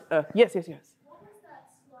right. Yes. What was that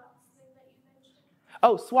SWAT thing that you mentioned?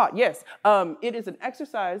 Oh, SWAT, yes. It is an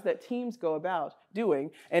exercise that teams go about doing,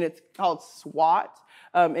 and it's called SWAT,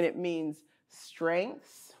 and it means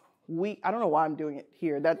strengths, I don't know why I'm doing it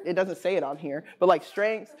here. That it doesn't say it on here, but like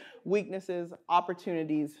strengths, weaknesses,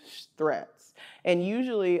 opportunities, threats. And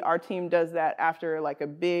usually our team does that after like a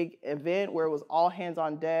big event where it was all hands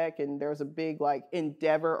on deck and there was a big like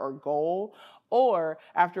endeavor or goal, or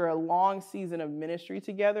after a long season of ministry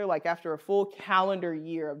together, like after a full calendar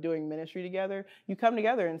year of doing ministry together, you come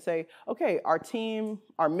together and say, okay, our team,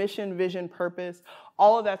 our mission, vision, purpose,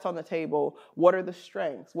 all of that's on the table. What are the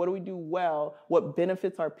strengths? What do we do well? What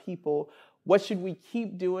benefits our people? What should we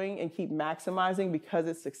keep doing and keep maximizing because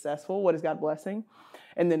it's successful? What is God blessing?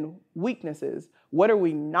 And then weaknesses. What are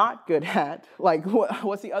we not good at? Like,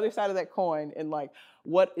 what's the other side of that coin? And like,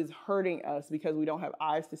 what is hurting us because we don't have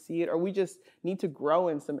eyes to see it, or we just need to grow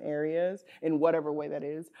in some areas in whatever way that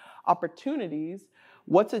is. Opportunities.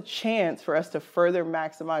 What's a chance for us to further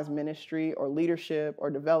maximize ministry or leadership or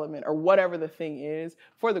development or whatever the thing is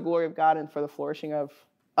for the glory of God and for the flourishing of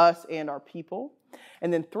us and our people?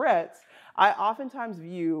 And then threats. I oftentimes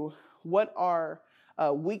view what are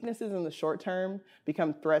weaknesses in the short term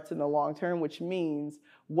become threats in the long term, which means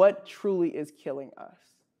what truly is killing us,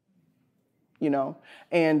 you know,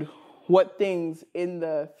 and what things in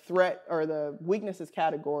the threat or the weaknesses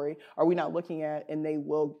category are we not looking at, and they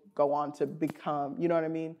will go on to become, you know what I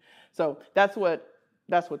mean? So that's what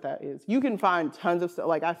that is. You can find tons of stuff.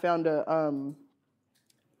 Like I found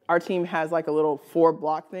our team has like a little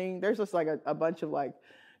 4-block thing. There's just like a bunch of like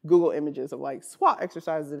Google images of like SWAT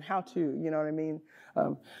exercises and how to, you know what I mean?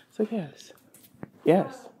 So yes.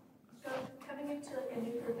 So coming into like a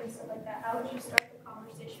new group and stuff like that, how would you start the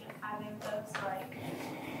conversation of having those like,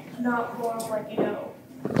 not more of like, you know,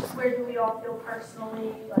 where do we all feel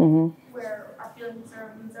personally, like where our feelings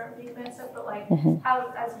or needs aren't being messed up, but like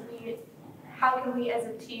how can we as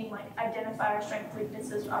a team like identify our strengths,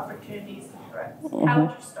 weaknesses, opportunities, and threats? How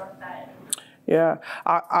would you start that? Yeah,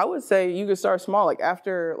 I would say you could start small. Like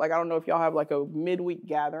after, like I don't know if y'all have like a midweek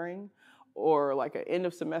gathering or like an end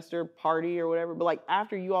of semester party or whatever, but like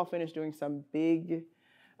after you all finish doing some big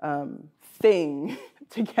thing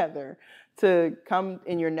together, to come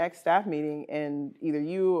in your next staff meeting and either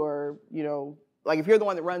you or, you know, like if you're the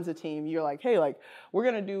one that runs the team, you're like, hey, like we're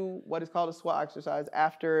gonna do what is called a SWAT exercise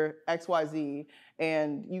after XYZ,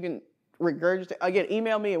 and you can regurgitate, again,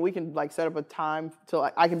 email me and we can like set up a time to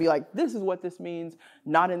like, I can be like, this is what this means,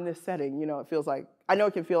 not in this setting. You know, it feels like, I know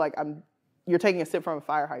it can feel like you're taking a sip from a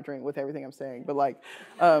fire hydrant with everything I'm saying, but like,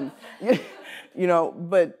 you know,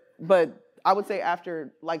 but I would say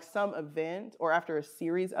after like some event or after a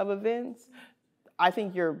series of events, I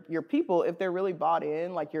think your people, if they're really bought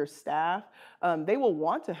in, like your staff, they will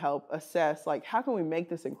want to help assess like, how can we make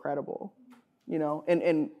this incredible? You know,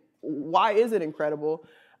 and why is it incredible?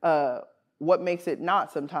 What makes it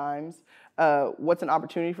not sometimes, what's an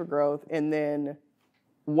opportunity for growth, and then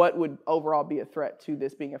what would overall be a threat to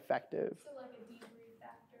this being effective. So like a debrief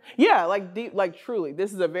factor? Yeah, like truly,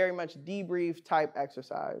 this is a very much debrief type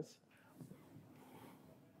exercise.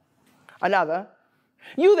 Another.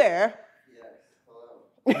 You there? Yes,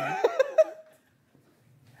 hello.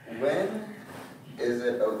 When is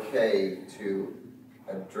it okay to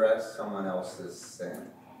address someone else's sin?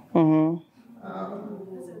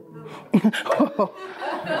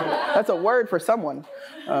 That's a word for someone.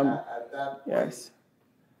 At that point, yes.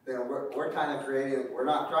 You know, we're kind of creating, we're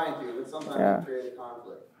not trying to, but sometimes we create a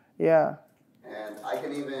conflict. Yeah. And I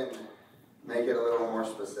can even make it a little more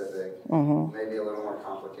specific, maybe a little more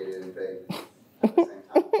complicated and vague at the same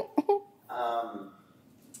time.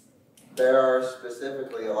 There are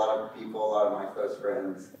specifically a lot of people, a lot of my close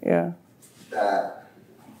friends that,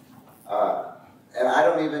 and I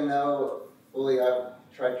don't even know fully, I've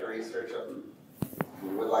tried to research them,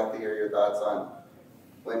 would like to hear your thoughts on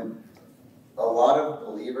when a lot of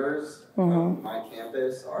believers on my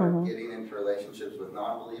campus are getting into relationships with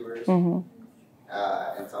non-believers,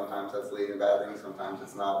 and sometimes that's leading to bad things, sometimes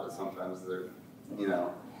it's not, but sometimes they're, you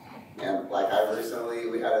know, and like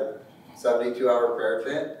we had a 72-hour prayer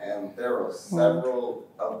tent, and there were several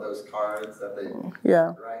of those cards that they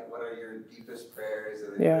write, what are your deepest prayers,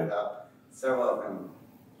 and they put it up, several of them,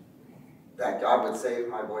 that God would save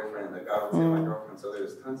my boyfriend, that God would save my girlfriend. So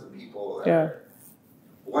there's tons of people that are,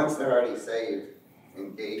 once they're already saved,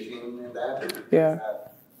 engaging in that.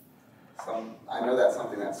 I know that's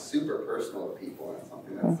something that's super personal to people, and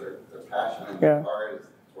something that's their passion and their heart is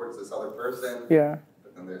towards this other person.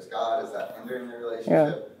 But then there's God. Is that hindering the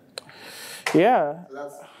relationship? Yeah.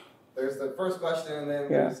 So there's the first question, and then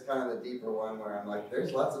there's kind of the deeper one where I'm like,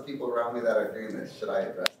 there's lots of people around me that are doing this. Should I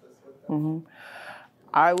address this with them?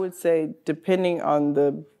 I would say, depending on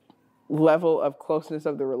the level of closeness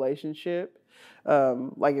of the relationship,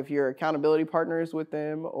 like if you're accountability partners with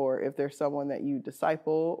them, or if there's someone that you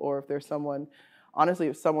disciple, or if there's someone, honestly,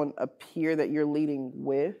 if someone, a peer that you're leading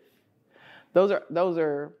with, those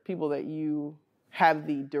are people that you have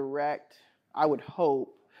the direct, I would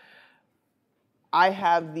hope, I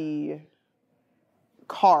have the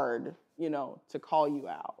card, to call you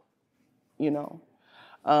out,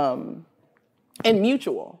 and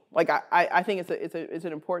mutual. Like I think it's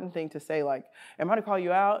an important thing to say, like, am I to call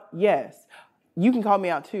you out? Yes. You can call me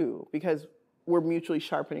out too, because we're mutually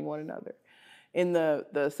sharpening one another. In the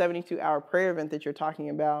 72-hour prayer event that you're talking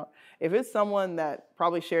about, if it's someone that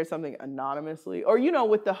probably shared something anonymously, or,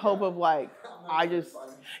 with the hope of like,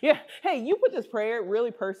 hey, you put this prayer really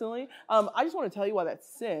personally. I just want to tell you why that's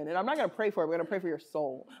sin. And I'm not going to pray for it. I'm going to pray for your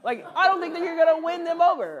soul. Like, I don't think that you're going to win them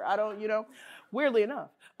over. I don't, weirdly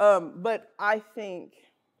enough. But I think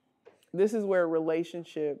this is where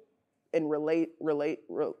relationship and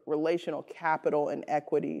relational capital and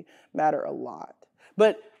equity matter a lot.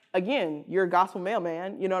 But again, you're a gospel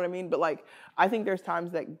mailman, you know what I mean? But like, I think there's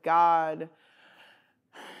times that God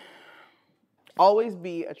always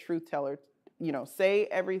be a truth teller, say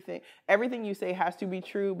everything you say has to be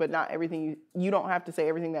true, but not everything you don't have to say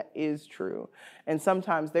everything that is true. And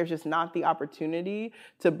sometimes there's just not the opportunity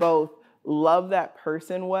to both love that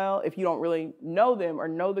person well if you don't really know them or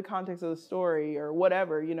know the context of the story or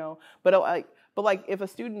whatever, but like if a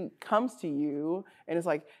student comes to you and is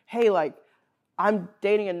like, hey, like, I'm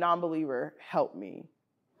dating a non-believer, help me.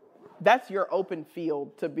 That's your open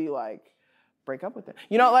field to be like, break up with it.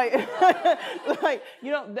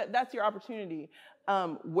 That's your opportunity.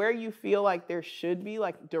 Where you feel like there should be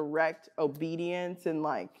like direct obedience and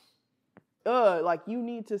like you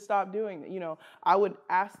need to stop doing that. I would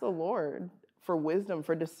ask the Lord for wisdom,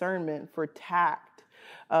 for discernment, for tact,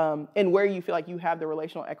 and where you feel like you have the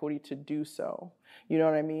relational equity to do so. You know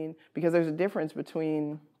what I mean? Because there's a difference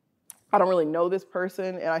between, I don't really know this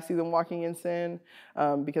person and I see them walking in sin,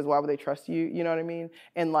 because why would they trust you? You know what I mean?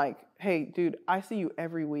 And like, hey, dude, I see you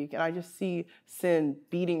every week and I just see sin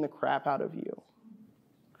beating the crap out of you.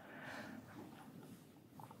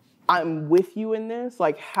 I'm with you in this,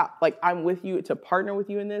 I'm with you to partner with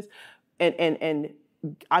you in this, and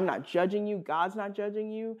I'm not judging you. God's not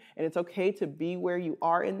judging you, and it's okay to be where you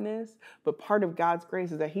are in this. But part of God's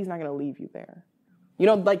grace is that He's not going to leave you there.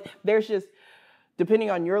 There's just, depending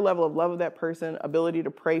on your level of love of that person, ability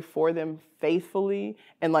to pray for them faithfully,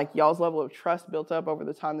 and like y'all's level of trust built up over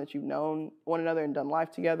the time that you've known one another and done life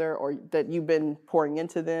together, or that you've been pouring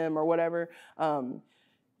into them or whatever.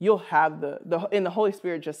 You'll have and the Holy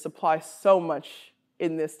Spirit just supplies so much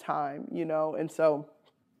in this time, and so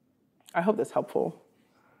I hope that's helpful.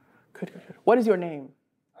 Good. What is your name?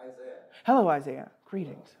 Isaiah. Hello, Isaiah.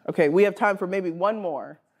 Greetings. Okay, we have time for maybe one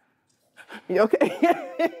more. You okay? Yes. So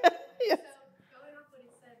going off what he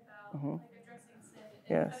said about like addressing sin,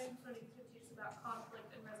 and I think when he teaches about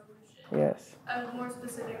conflict and resolution. Yes. A more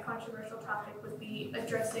specific controversial topic would be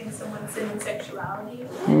addressing someone's sin and sexuality as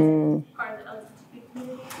part of the LGBT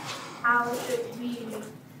community. How should we,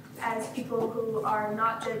 as people who are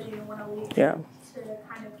not judging and want to lead to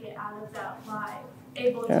kind of get out of that lie,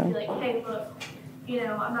 able to be like, hey, look,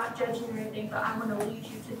 I'm not judging or anything, but I'm going to lead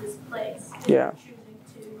you to this place. And you're choosing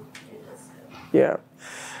to do this. Yeah.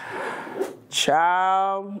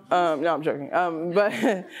 Child. No, I'm joking.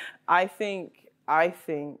 But I think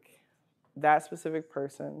that specific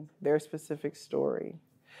person, their specific story,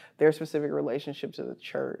 their specific relationship to the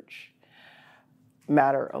church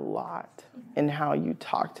matter a lot in how you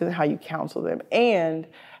talk to them, how you counsel them, and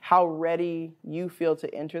how ready you feel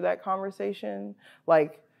to enter that conversation.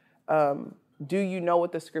 Like, do you know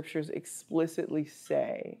what the scriptures explicitly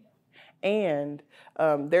say? And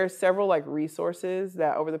there's several like resources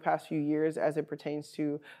that over the past few years, as it pertains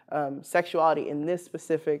to sexuality in this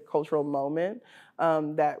specific cultural moment,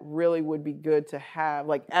 that really would be good to have,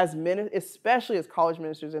 like as especially as college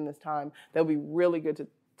ministers in this time, that would be really good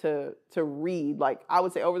to read. Like I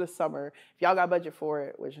would say over the summer, if y'all got budget for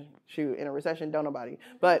it, which shoot, in a recession, don't nobody.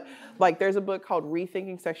 But like there's a book called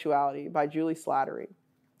Rethinking Sexuality by Julie Slattery.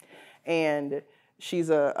 And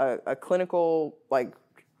she's a clinical like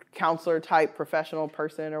counselor type professional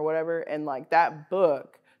person or whatever. And like that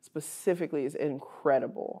book specifically is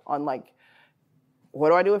incredible on like, what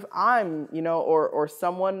do I do if I'm, or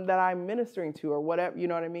someone that I'm ministering to or whatever, you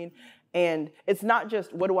know what I mean? And it's not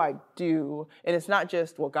just, what do I do? And it's not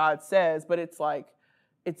just what God says, but it's like,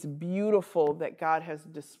 it's beautiful that God has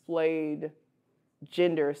displayed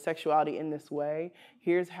gender, sexuality in this way.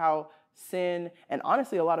 Here's how sin, and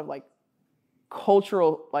honestly, a lot of like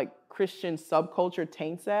cultural, like Christian subculture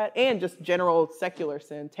taints that, and just general secular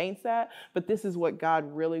sin taints that. But this is what God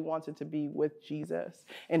really wants it to be with Jesus,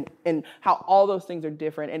 and how all those things are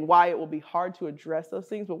different, and why it will be hard to address those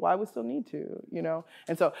things, but why we still need to, you know?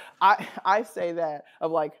 And so I say that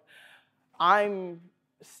of like, I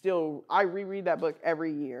reread that book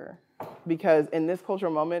every year, because in this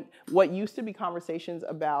cultural moment, what used to be conversations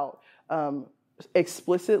about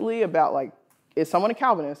explicitly about like, is someone a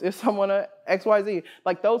Calvinist? Is someone a XYZ?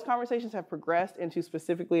 Like those conversations have progressed into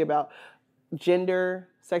specifically about gender,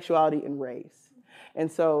 sexuality, and race. And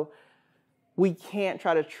so we can't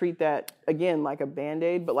try to treat that, again, like a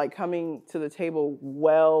Band-Aid, but like coming to the table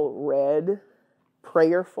well-read,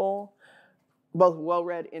 prayerful, both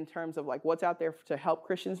well-read in terms of like what's out there to help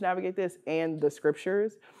Christians navigate this, and the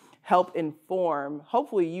scriptures help inform,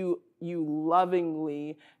 hopefully you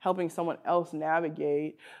lovingly helping someone else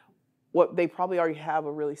navigate what they probably already have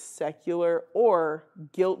a really secular or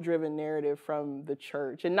guilt-driven narrative from the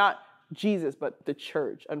church. And not Jesus, but the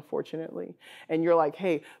church, unfortunately. And you're like,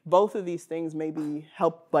 hey, both of these things maybe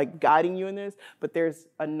help like guiding you in this, but there's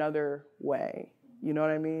another way. You know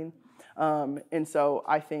what I mean? And so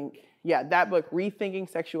I think, yeah, that book, Rethinking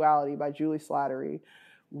Sexuality by Julie Slattery,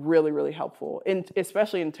 really, really helpful, and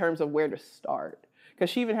especially in terms of where to start. Because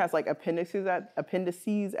she even has like appendices at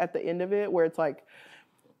the end of it where it's like,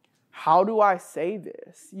 how do I say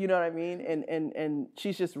this? You know what I mean? And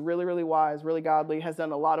she's just really, really wise, really godly, has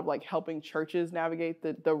done a lot of like helping churches navigate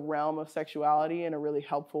the realm of sexuality in a really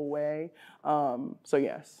helpful way. So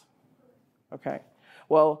yes. Okay.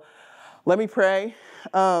 Well, let me pray.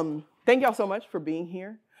 Thank y'all so much for being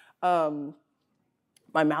here.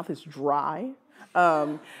 My mouth is dry.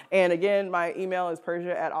 And again, my email is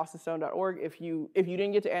Purshia@austinstone.org. If you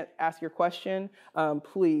didn't get to ask your question,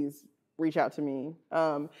 please reach out to me.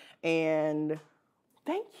 And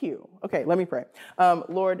thank you. Okay, let me pray.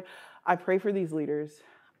 Lord, I pray for these leaders.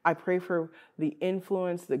 I pray for the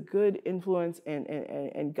influence, the good influence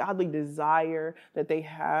and godly desire that they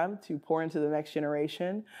have to pour into the next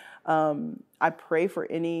generation. I pray for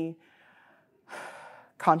any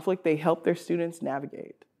conflict they help their students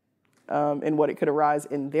navigate, and what it could arise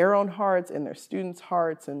in their own hearts, in their students'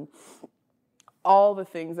 hearts, and all the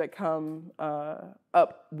things that come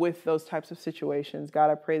up with those types of situations. God,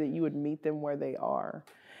 I pray that you would meet them where they are,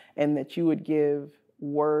 and that you would give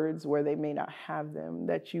words where they may not have them,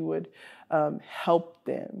 that you would help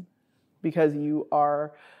them, because you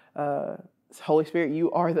are, Holy Spirit,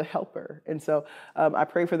 you are the helper. And so I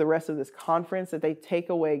pray for the rest of this conference that they take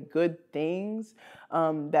away good things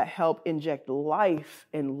that help inject life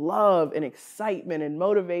and love and excitement and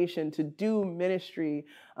motivation to do ministry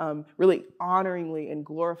really honoringly and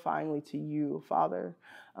glorifyingly to you, Father.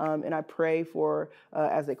 And I pray for,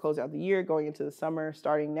 as they close out the year, going into the summer,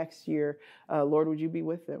 starting next year, Lord, would you be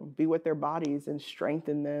with them, be with their bodies and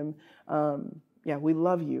strengthen them. Yeah, we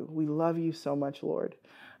love you. We love you so much, Lord.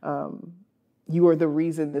 You are the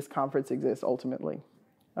reason this conference exists ultimately.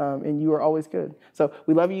 And you are always good. So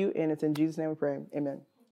we love you, and it's in Jesus' name we pray. Amen.